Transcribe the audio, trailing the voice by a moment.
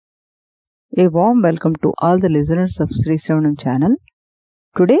A warm welcome to all the listeners of Sreepada channel.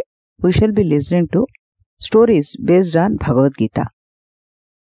 Today we shall be listening to stories based on Bhagavadgeeta.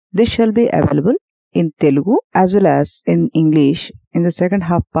 This shall be available in Telugu as well as in English in the second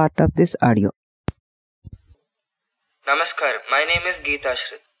half part of this audio. Namaskar, my name is Geeta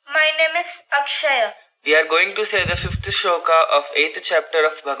Shrit. My name is Akshaya. We are going to say the 5th shloka of 8th chapter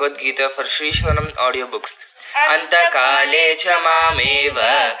of Bhagavad Gita for Sreepada audiobooks. Antakale cha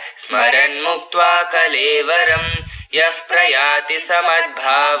mameva smaran muktva kalevaram yah prayati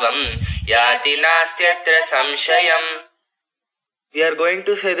samadbhavam yati nastyatra samshayam. We are going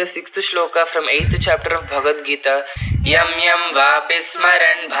to say the 6th shloka from 8th chapter of Bhagavad Gita. Yam yam vapi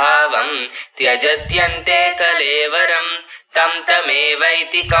smaran bhavam tyajatyante kalevaram tam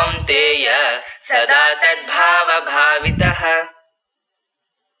tamevaiti kaunteya sada tadbhava bhavitaha.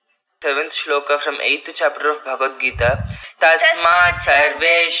 7th shloka from 8th chapter of Bhagavad Gita. Tasmat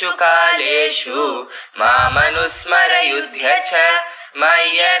sarveshu kaleshu mamanusmara yudhya cha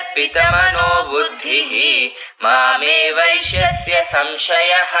mayyarpita mano buddhihi mame vaishyasya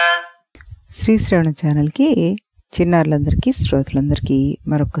samshayaha. శ్రీశ్రవణ ఛానల్కి చిన్నారులందరికీ శ్రోతలందరికీ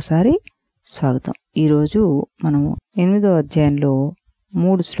మరొకసారి స్వాగతం. ఈరోజు మనం 8వ అధ్యాయంలో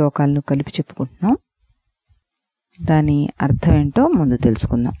 3 శ్లోకాలను కలిపి చెప్పుకుంటున్నాం. దాని అర్థం ఏంటో ముందు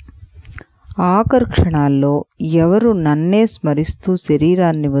తెలుసుకుందాం. ఆఖరు క్షణాల్లో ఎవరు నన్నే స్మరిస్తూ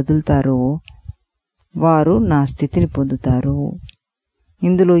శరీరాన్ని వదులుతారో వారు నా స్థితిని పొందుతారు.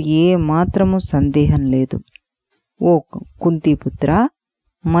 ఇందులో ఏ మాత్రము సందేహం లేదు. ఓ కుంతిపుత్ర,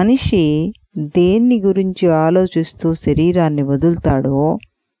 మనిషి దేన్ని గురించి ఆలోచిస్తూ శరీరాన్ని వదులుతాడో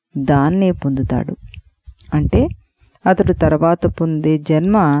దాన్నే పొందుతాడు. అంటే అతడు తర్వాత పొందే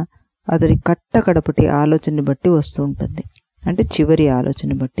జన్మ అతడి కట్టకడపటి ఆలోచనని బట్టి వస్తూ ఉంటుంది, అంటే చివరి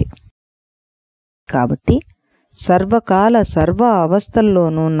ఆలోచన బట్టి. కాబట్టి సర్వకాల సర్వ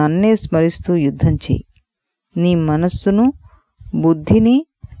అవస్థల్లోనూ నన్నే స్మరిస్తూ యుద్ధం చేయి. నీ మనస్సును బుద్ధిని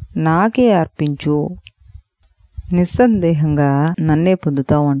నాకే అర్పించు. నిస్సందేహంగా నన్నే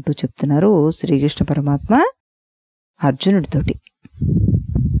పొందుతావు అంటూ చెప్తున్నారు శ్రీకృష్ణ పరమాత్మ అర్జునుడితోటి.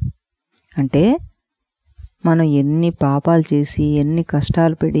 అంటే మనం ఎన్ని పాపాలు చేసి ఎన్ని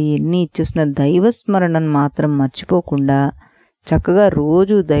కష్టాలు పడి ఎన్ని ఇచ్చేసిన దైవస్మరణను మాత్రం మర్చిపోకుండా చక్కగా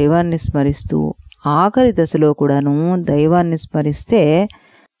రోజు దైవాన్ని స్మరిస్తూ ఆఖరి దశలో కూడాను దైవాన్ని స్మరిస్తే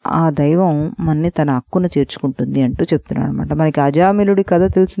ఆ దైవం మనని తన హక్కును చేర్చుకుంటుంది అంటూ చెప్తున్నాడు అనమాట. మనకి అజామిలుడి కథ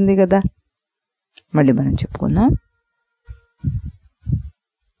తెలిసింది కదా, మళ్ళీ మనం చెప్పుకుందాం.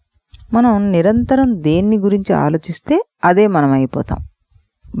 మనం నిరంతరం దేన్ని గురించి ఆలోచిస్తే అదే మనం అయిపోతాం.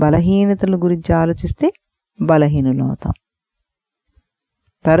 బలహీనతల గురించి ఆలోచిస్తే బలహీనులు అవుతాం.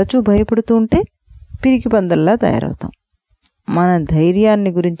 తరచూ భయపడుతూ ఉంటే పిరికి పందల్లా తయారవుతాం. మన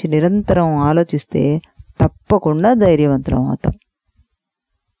ధైర్యాన్ని గురించి నిరంతరం ఆలోచిస్తే తప్పకుండా ధైర్యవంతులం అవుతాం.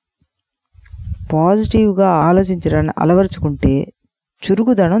 పాజిటివ్గా ఆలోచించడాన్ని అలవరుచుకుంటే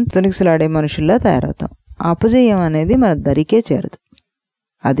చురుకుదనం తొనికిసలాడే మనుషుల్లా తయారవుతాం. అపజయం అనేది మన దరికే చేరదు.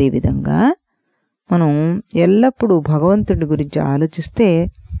 అదేవిధంగా మనం ఎల్లప్పుడూ భగవంతుడి గురించి ఆలోచిస్తే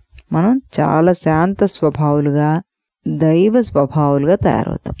మనం చాలా శాంత స్వభావులుగా దైవ స్వభావులుగా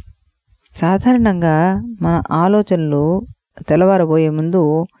తయారవుతాం. సాధారణంగా మన ఆలోచనలు తెల్లవారబోయే ముందు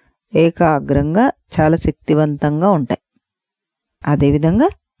ఏకాగ్రంగా చాలా శక్తివంతంగా ఉంటాయి. అదేవిధంగా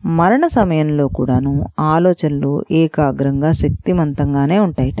మరణ సమయంలో కూడాను ఆలోచనలు ఏకాగ్రంగా శక్తివంతంగానే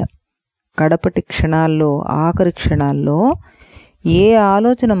ఉంటాయట. కడపటి క్షణాల్లో ఆఖరి క్షణాల్లో ఏ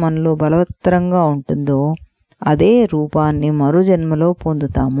ఆలోచన మనలో బలవత్తరంగా ఉంటుందో అదే రూపాన్ని మరుజన్మలో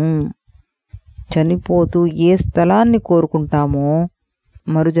పొందుతాము. చనిపోతూ ఏ స్థలాన్ని కోరుకుంటామో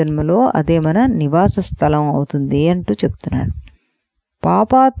మరుజన్మలో అదే మన నివాస స్థలం అవుతుంది అంటూ చెప్తున్నాడు.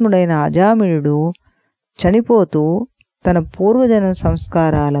 పాపాత్ముడైన అజామిళుడు చనిపోతూ తన పూర్వజన్మ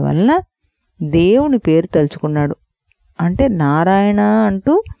సంస్కారాల వలన దేవుని పేరు తలుచుకున్నాడు. అంటే నారాయణ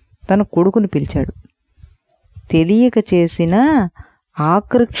అంటూ తన కొడుకుని పిలిచాడు. తెలియక చేసిన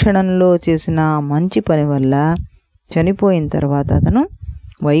ఆఖరి క్షణంలో చేసిన మంచి పని వల్ల చనిపోయిన తర్వాత అతను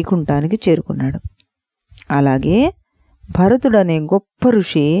వైకుంఠానికి చేరుకున్నాడు. అలాగే భరతుడనే గొప్ప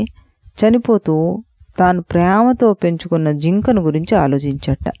ఋషి చనిపోతూ తాను ప్రేమతో పెంచుకున్న జింకను గురించి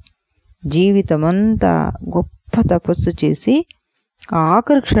ఆలోచించట. జీవితమంతా గొప్ప తపస్సు చేసి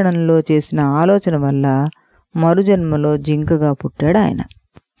ఆఖరి క్షణంలో చేసిన ఆలోచన వల్ల మరుజన్మలో జింకగా పుట్టాడు ఆయన.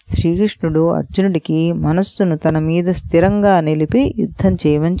 శ్రీకృష్ణుడు అర్జునుడికి మనస్సును తన మీద స్థిరంగా నిలిపి యుద్ధం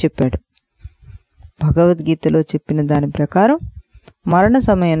చేయమని చెప్పాడు. భగవద్గీతలో చెప్పిన దాని ప్రకారం మరణ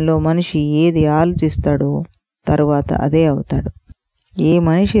సమయంలో మనిషి ఏది ఆలోచిస్తాడో తరువాత అదే అవుతాడు. ఏ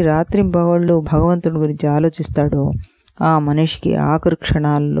మనిషి రాత్రింబగళ్ళు భగవంతుడి గురించి ఆలోచిస్తాడో ఆ మనిషికి ఆఖరి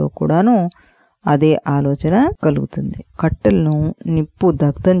క్షణాల్లో కూడాను అదే ఆలోచన కలుగుతుంది. కట్టెలను నిప్పు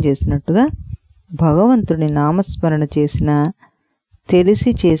దగ్ధం చేసినట్టుగా భగవంతుడి నామస్మరణ చేసిన,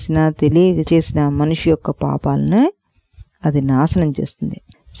 తెలిసి చేసిన, తెలియక చేసిన మనిషి యొక్క పాపాలను అది నాశనం చేస్తుంది.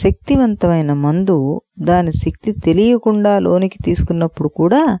 శక్తివంతమైన మందు దాని శక్తి తెలియకుండా లోనికి తీసుకున్నప్పుడు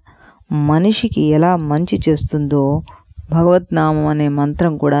కూడా మనిషికి ఎలా మంచి చేస్తుందో భగవద్నామం అనే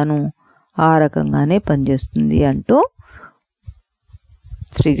మంత్రం కూడాను ఆ రకంగానే పనిచేస్తుంది అంటూ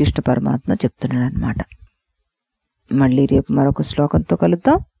శ్రీకృష్ణ పరమాత్మ చెప్తున్నాడు అన్నమాట. మళ్ళీ రేపు మరొక శ్లోకంతో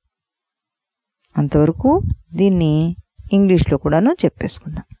కలుద్దాం. అంతవరకు దీన్ని ఇంగ్లీష్లో కూడాను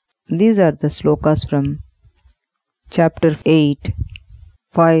చెప్పేసుకుందాం. These are the shlokas from chapter 8,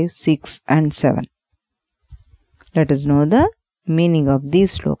 5, 6 and 7. Let us know the meaning of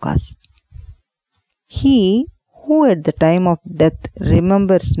these slokas. He who at the time of death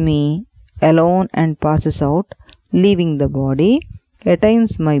remembers me alone and passes out, leaving the body,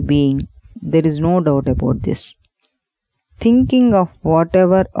 attains my being. There is no doubt about this. Thinking of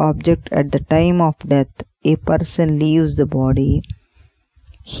whatever object at the time of death a person leaves the body,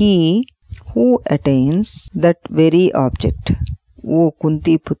 he who attains that very object, O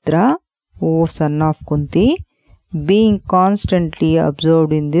Kunti Putra, O son of Kunti, being constantly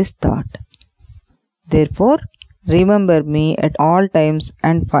absorbed in this thought. Therefore, remember me at all times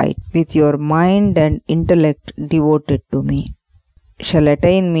and fight with your mind and intellect devoted to me. Shall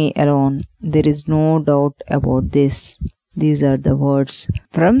attain me alone. There is no doubt about this. These are the words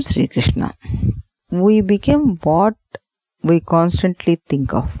from Sri Krishna. We become what we constantly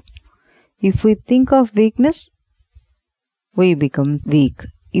think of. If we think of weakness, we become weak.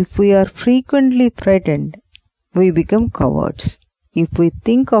 If we are frequently frightened, we become cowards. If we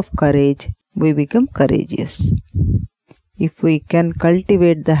think of courage, we become courageous. If we can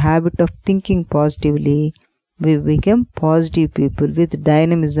cultivate the habit of thinking positively, we become positive people with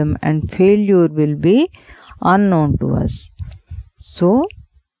dynamism, and failure will be unknown to us. So,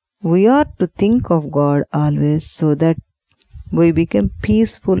 we are to think of God always so that we become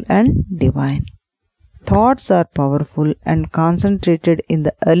peaceful and divine. Thoughts are powerful and concentrated in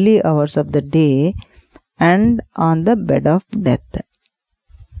the early hours of the day and on the bed of death.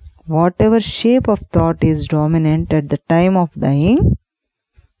 Whatever shape of thought is dominant at the time of dying,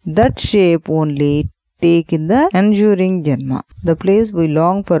 that shape only take in the enduring Janma. The place we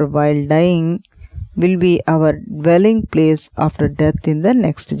long for while dying will be our dwelling place after death in the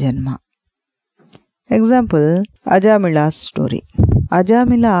next Janma. Example, Ajamila's story.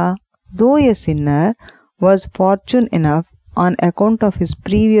 Ajamila, though a sinner, was fortunate enough on account of his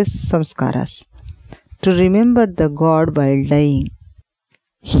previous samskaras to remember the God while dying.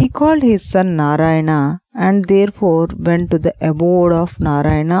 He called his son Narayana and therefore went to the abode of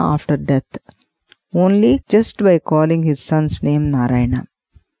Narayana after death, only just by calling his son's name Narayana.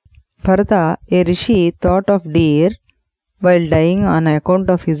 Bharata, a rishi, thought of deer while dying on account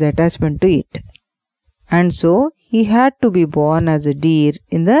of his attachment to it, and so he had to be born as a deer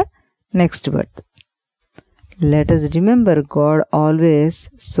in the next birth. Let us remember God always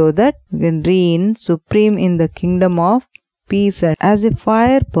so that we can reign supreme in the kingdom of peace. And as a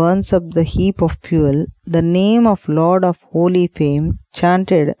fire burns up the heap of fuel, the name of Lord of holy fame,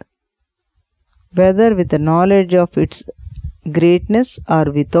 chanted whether with the knowledge of its greatness or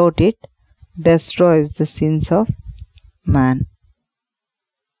without it, destroys the sins of man.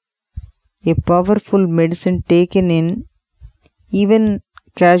 A powerful medicine taken in even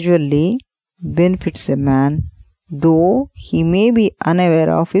casually benefits a man, though he may be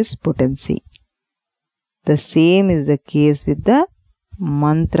unaware of his potency. The same is the case with the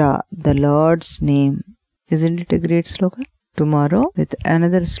mantra, the Lord's name. Isn't it a great sloka? Tomorrow with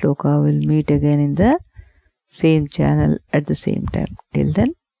another sloka we'll meet again in the same channel at the same time. Till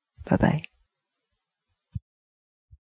then, bye-bye.